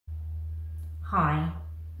Hi,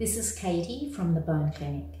 this is Katy from the Bone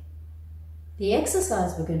Clinic. The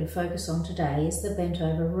exercise we're going to focus on today is the bent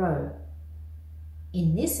over row.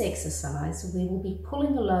 In this exercise, we will be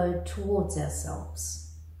pulling a load towards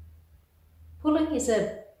ourselves. Pulling is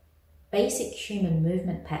a basic human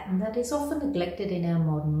movement pattern that is often neglected in our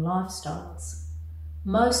modern lifestyles.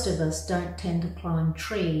 Most of us don't tend to climb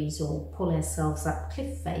trees or pull ourselves up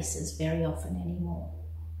cliff faces very often anymore.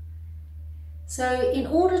 So in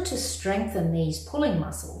order to strengthen these pulling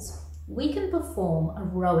muscles, we can perform a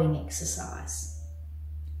rowing exercise.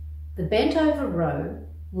 The bent over row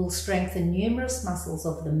will strengthen numerous muscles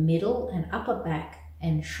of the middle and upper back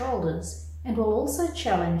and shoulders, and will also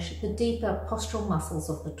challenge the deeper postural muscles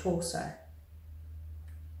of the torso.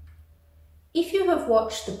 If you have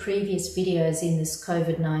watched the previous videos in this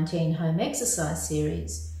COVID-19 home exercise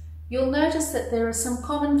series, you'll notice that there are some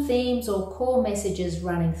common themes or core messages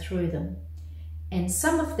running through them.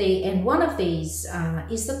 And one of these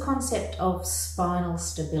is the concept of spinal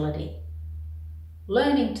stability.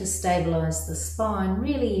 Learning to stabilize the spine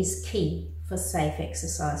really is key for safe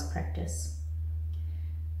exercise practice.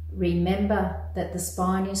 Remember that the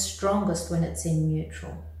spine is strongest when it's in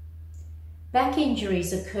neutral. Back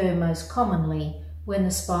injuries occur most commonly when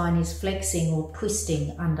the spine is flexing or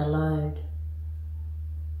twisting under load.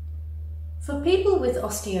 For people with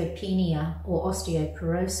osteopenia or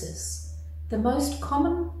osteoporosis, the most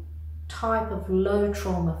common type of low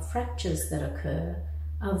trauma fractures that occur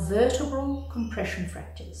are vertebral compression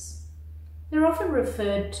fractures. They're often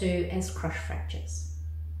referred to as crush fractures.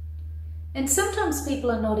 And sometimes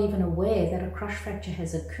people are not even aware that a crush fracture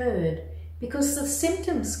has occurred because the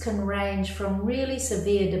symptoms can range from really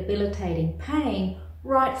severe debilitating pain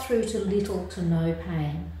right through to little to no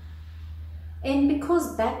pain. And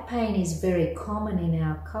because back pain is very common in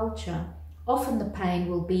our culture, often the pain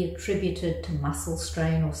will be attributed to muscle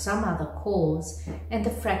strain or some other cause, and the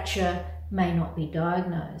fracture may not be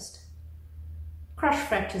diagnosed. Crush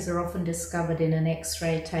fractures are often discovered in an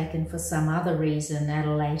X-ray taken for some other reason at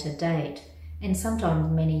a later date, and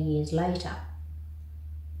sometimes many years later.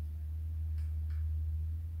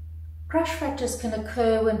 Crush fractures can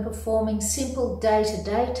occur when performing simple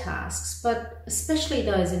day-to-day tasks, but especially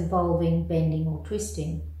those involving bending or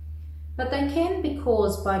twisting. But they can be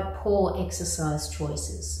caused by poor exercise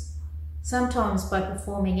choices, sometimes by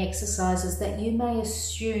performing exercises that you may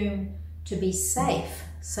assume to be safe,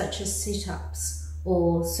 such as sit-ups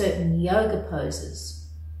or certain yoga poses.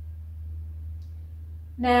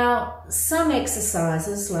 Now, some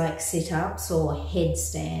exercises like sit-ups or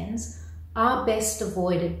headstands are best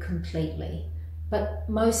avoided completely, but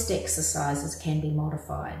most exercises can be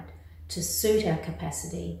modified to suit our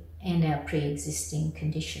capacity and our pre-existing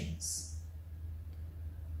conditions.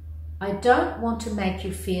 I don't want to make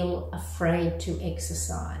you feel afraid to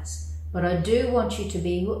exercise, but I do want you to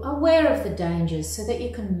be aware of the dangers so that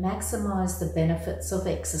you can maximize the benefits of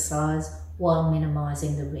exercise while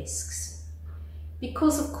minimizing the risks.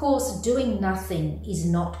 Because of course, doing nothing is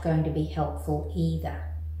not going to be helpful either.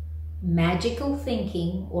 Magical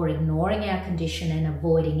thinking or ignoring our condition and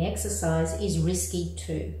avoiding exercise is risky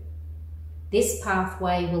too. This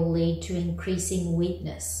pathway will lead to increasing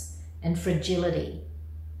weakness and fragility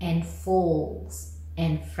and falls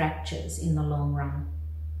and fractures in the long run.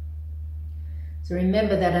 So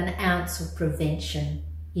remember that an ounce of prevention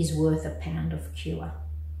is worth a pound of cure.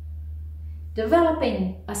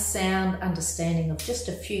 Developing a sound understanding of just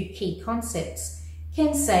a few key concepts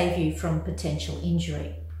can save you from potential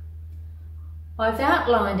injury. I've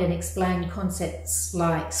outlined and explained concepts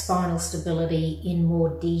like spinal stability in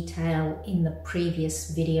more detail in the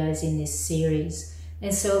previous videos in this series.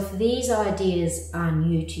 And so if these ideas are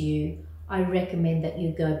new to you, I recommend that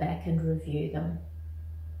you go back and review them.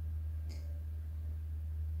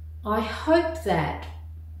 I hope that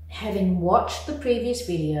having watched the previous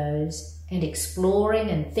videos and exploring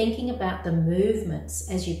and thinking about the movements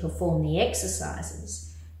as you perform the exercises,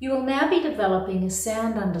 you will now be developing a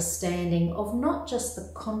sound understanding of not just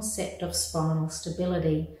the concept of spinal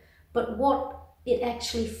stability, but what it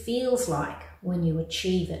actually feels like when you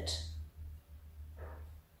achieve it.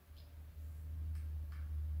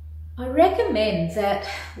 I recommend that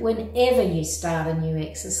whenever you start a new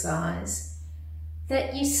exercise,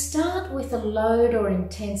 that you start with a load or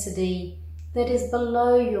intensity that is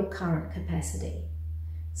below your current capacity.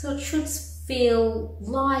 So it should feel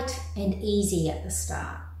light and easy at the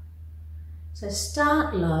start. So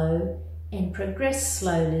start low and progress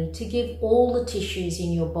slowly to give all the tissues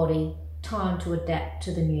in your body time to adapt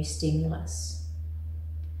to the new stimulus.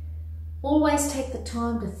 Always take the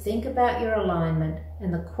time to think about your alignment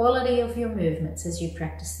and the quality of your movements as you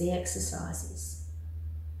practice the exercises.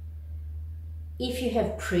 If you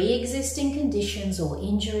have pre-existing conditions or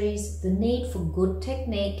injuries, the need for good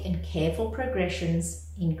technique and careful progressions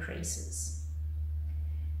increases.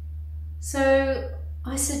 So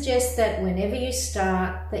I suggest that whenever you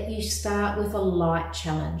start, that you start with a light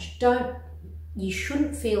challenge. You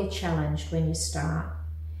shouldn't feel challenged when you start.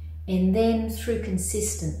 And then through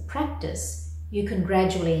consistent practice, you can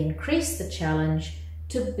gradually increase the challenge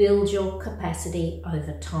to build your capacity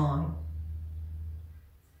over time.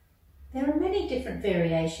 There are many different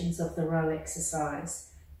variations of the row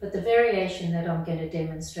exercise, but the variation that I'm going to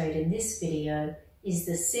demonstrate in this video is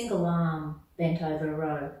the single arm bent over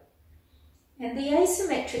row. And the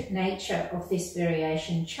asymmetric nature of this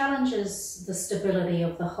variation challenges the stability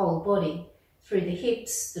of the whole body through the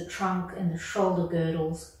hips, the trunk and the shoulder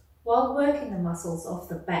girdles while working the muscles of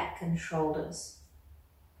the back and shoulders.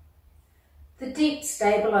 The deep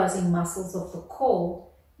stabilizing muscles of the core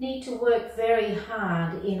need to work very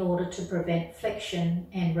hard in order to prevent flexion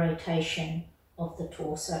and rotation of the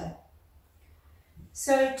torso.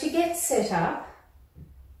 So to get set up,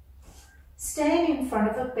 stand in front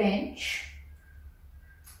of a bench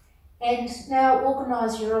and now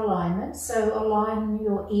organise your alignment. So align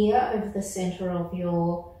your ear over the centre of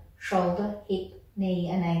your shoulder, hip, knee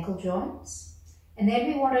and ankle joints. And then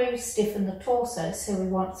we want to stiffen the torso. So we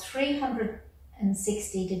want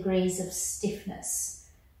 360 degrees of stiffness.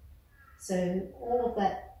 So all of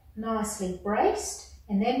that nicely braced,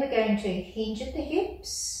 and then we're going to hinge at the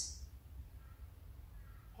hips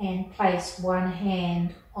and place one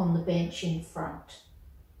hand on the bench in front.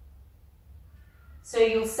 So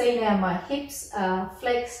you'll see now my hips are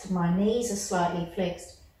flexed, my knees are slightly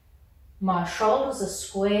flexed, my shoulders are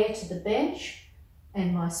square to the bench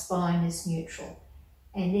and my spine is neutral.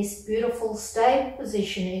 And this beautiful stable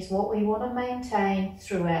position is what we want to maintain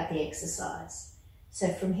throughout the exercise. So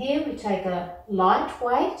from here we take a light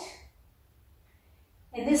weight,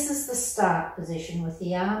 and this is the start position with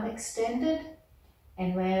the arm extended,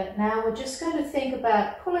 and now we're just going to think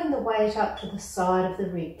about pulling the weight up to the side of the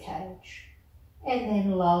rib cage and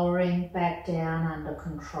then lowering back down under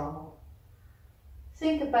control.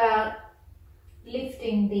 Think about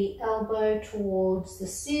lifting the elbow towards the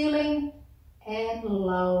ceiling and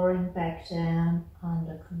lowering back down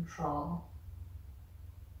under control.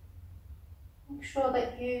 Make sure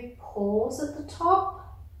that you pause at the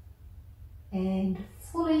top and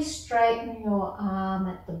fully straighten your arm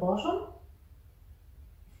at the bottom.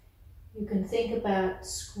 You can think about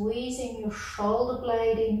squeezing your shoulder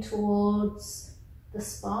blade in towards the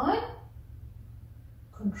spine,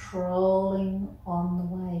 controlling on the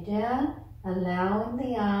way down, allowing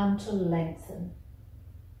the arm to lengthen.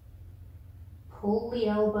 Pull the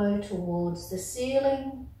elbow towards the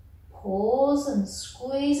ceiling, pause and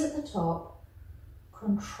squeeze at the top.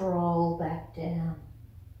 Control back down.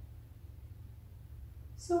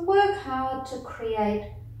 So work hard to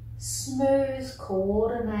create smooth,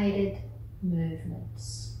 coordinated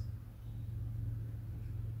movements.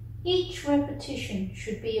 Each repetition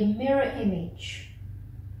should be a mirror image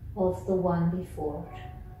of the one before it.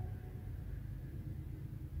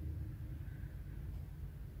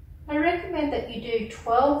 I recommend that you do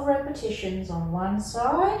 12 repetitions on one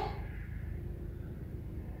side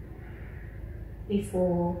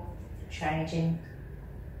before changing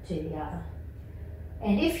to the other.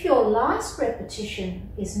 And if your last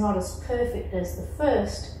repetition is not as perfect as the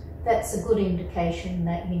first, that's a good indication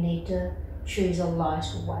that you need to choose a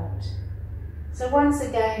lighter weight. So once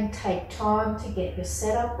again, take time to get your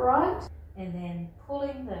setup right, and then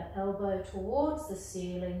pulling the elbow towards the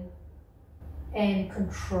ceiling and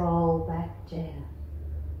control back down.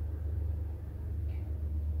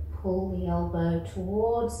 Pull the elbow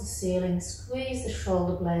towards the ceiling, squeeze the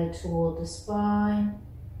shoulder blade toward the spine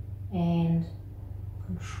and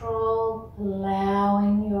control,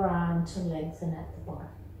 allowing your arm to lengthen at the bottom.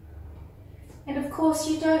 And of course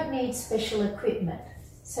you don't need special equipment.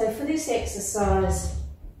 So for this exercise,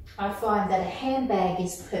 I find that a handbag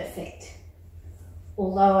is perfect.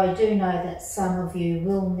 Although I do know that some of you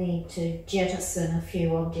will need to jettison a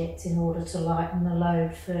few objects in order to lighten the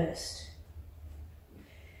load first.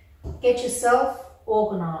 Get yourself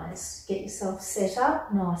organised, get yourself set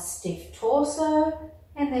up, nice stiff torso,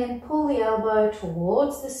 and then pull the elbow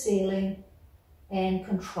towards the ceiling and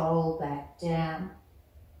control back down.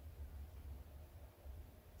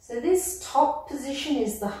 So this top position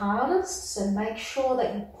is the hardest, so make sure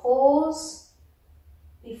that you pause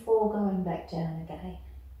before going back down again.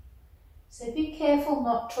 So be careful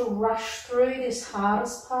not to rush through this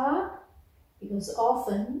hardest part, because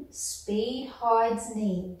often speed hides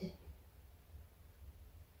need.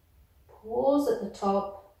 Pause at the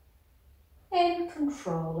top and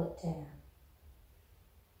control it down.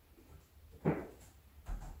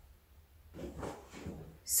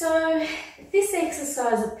 So this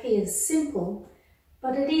exercise appears simple,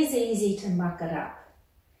 but it is easy to muck it up.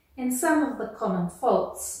 And some of the common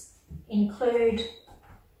faults include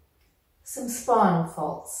some spinal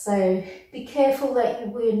faults. So be careful that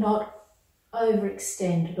we're not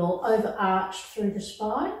overextended or overarched through the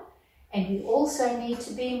spine. And we also need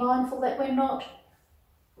to be mindful that we're not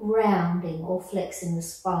rounding or flexing the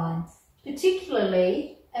spine,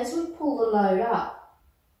 particularly as we pull the load up.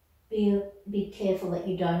 Be careful that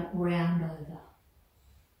you don't round over.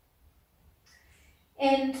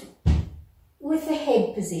 And with the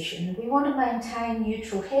head position, we want to maintain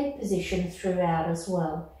neutral head position throughout as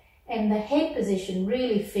well. And the head position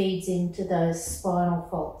really feeds into those spinal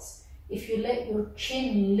faults. If you let your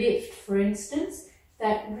chin lift, for instance,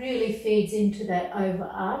 that really feeds into that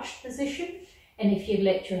overarched position. And if you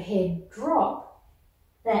let your head drop,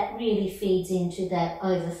 that really feeds into that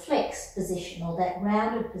overflexed position or that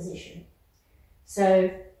rounded position.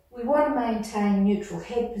 So we want to maintain neutral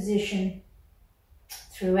head position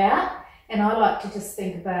throughout. And I like to just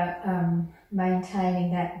think about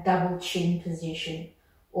maintaining that double chin position,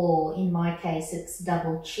 or in my case, it's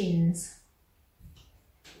double chins.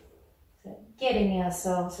 So getting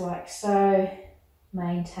ourselves like so,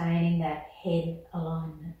 maintaining that head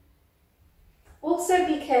alignment. Also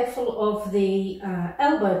be careful of the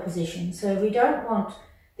elbow position. So we don't want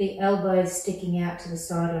the elbows sticking out to the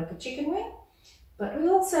side like a chicken wing, but we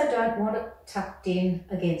also don't want it tucked in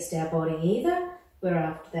against our body either. We're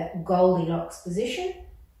after that Goldilocks position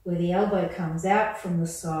where the elbow comes out from the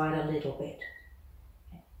side a little bit.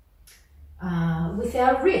 With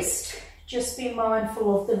our wrist, just be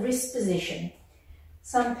mindful of the wrist position.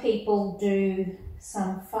 Some people do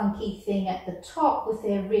some funky thing at the top with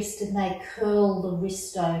their wrist and they curl the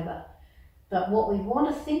wrist over. But what we want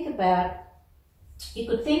to think about, you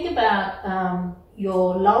could think about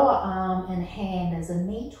your lower arm and hand as a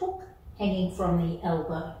meat hook hanging from the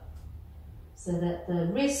elbow, so that the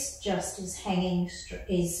wrist just is hanging,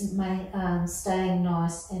 staying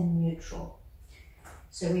nice and neutral.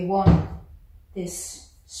 So we want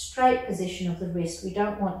this straight position of the wrist. We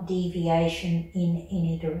don't want deviation in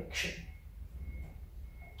any direction.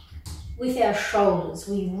 With our shoulders,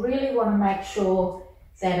 we really want to make sure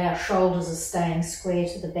that our shoulders are staying square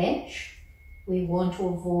to the bench. We want to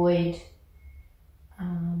avoid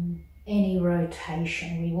any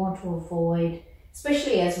rotation. We want to avoid,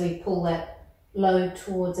 especially as we pull that load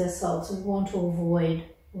towards ourselves, we want to avoid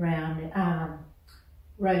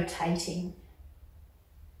rotating.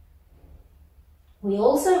 We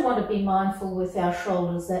also want to be mindful with our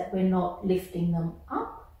shoulders that we're not lifting them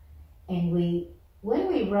up, and when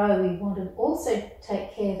we row, we want to also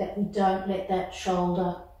take care that we don't let that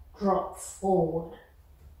shoulder drop forward.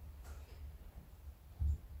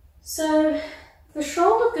 So the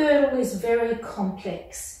shoulder girdle is very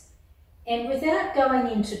complex, and without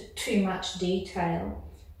going into too much detail,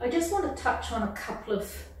 I just want to touch on a couple of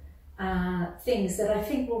things that I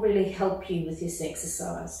think will really help you with this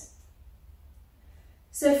exercise.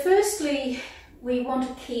 So firstly, we want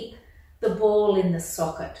to keep the ball in the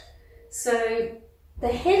socket. So the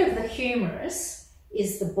head of the humerus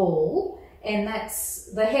is the ball, and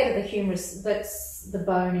that's the head of the humerus, that's the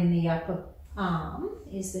bone in the upper arm,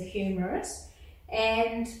 is the humerus,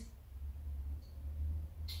 and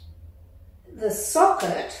the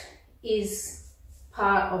socket is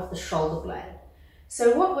part of the shoulder blade.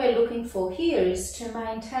 So what we're looking for here is to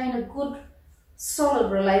maintain a good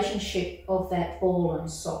solid relationship of that ball and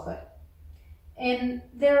socket. And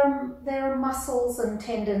there are muscles and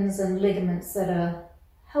tendons and ligaments that are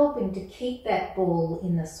helping to keep that ball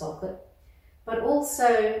in the socket, but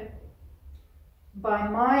also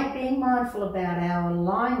by being mindful about our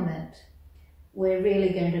alignment, we're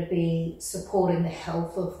really going to be supporting the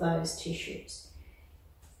health of those tissues.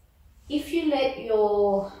 If you let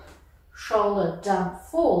your shoulder dump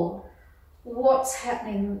forward, what's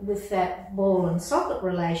happening with that ball and socket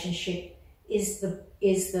relationship is the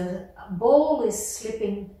ball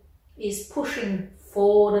is pushing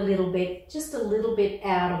forward a little bit, just a little bit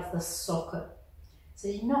out of the socket. So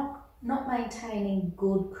you're not maintaining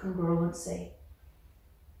good congruency.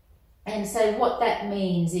 And so what that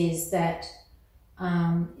means is that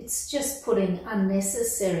it's just putting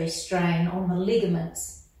unnecessary strain on the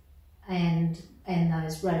ligaments and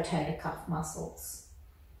those rotator cuff muscles.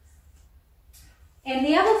 And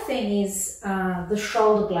the other thing is the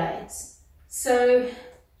shoulder blades. So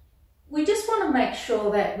we just want to make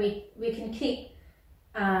sure that we can keep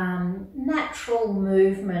natural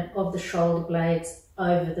movement of the shoulder blades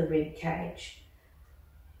over the rib cage.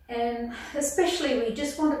 And especially we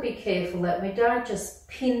just want to be careful that we don't just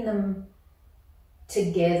pin them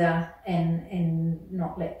together and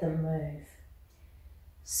not let them move.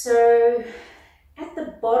 So at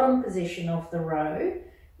the bottom position of the row,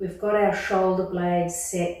 we've got our shoulder blades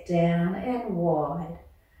set down and wide.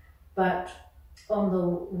 But on the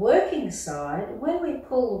working side, when we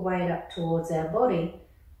pull the weight up towards our body,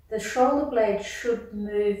 the shoulder blade should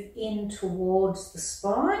move in towards the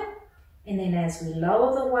spine, and then as we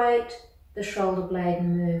lower the weight, the shoulder blade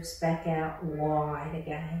moves back out wide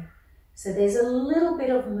again. So there's a little bit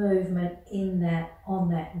of movement in that on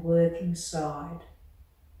that working side.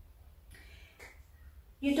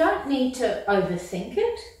 You don't need to overthink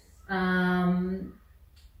it. I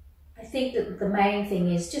think that the main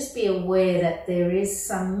thing is just be aware that there is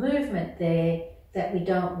some movement there, that we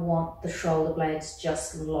don't want the shoulder blades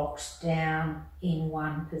just locked down in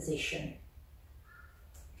one position.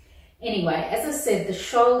 Anyway, as I said, the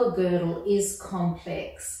shoulder girdle is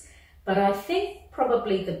complex, but I think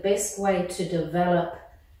probably the best way to develop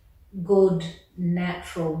good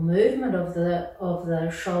natural movement of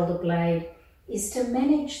the shoulder blade is to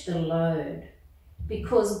manage the load,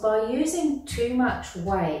 because by using too much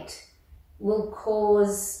weight will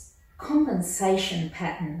cause compensation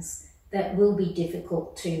patterns that will be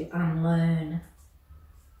difficult to unlearn.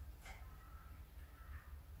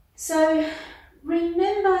 So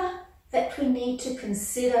remember that we need to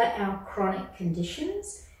consider our chronic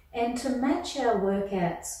conditions and to match our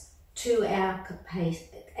workouts to our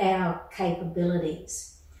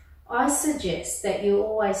capabilities. I suggest that you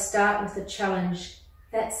always start with a challenge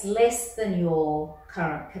that's less than your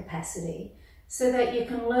current capacity, so that you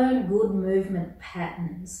can learn good movement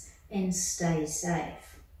patterns and stay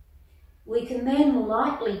safe. We can then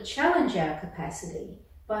lightly challenge our capacity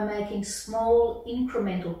by making small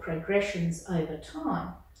incremental progressions over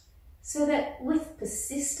time, so that with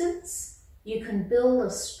persistence you can build a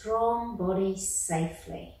strong body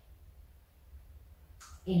safely.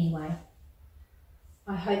 Anyway,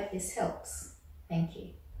 I hope this helps. Thank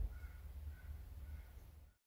you.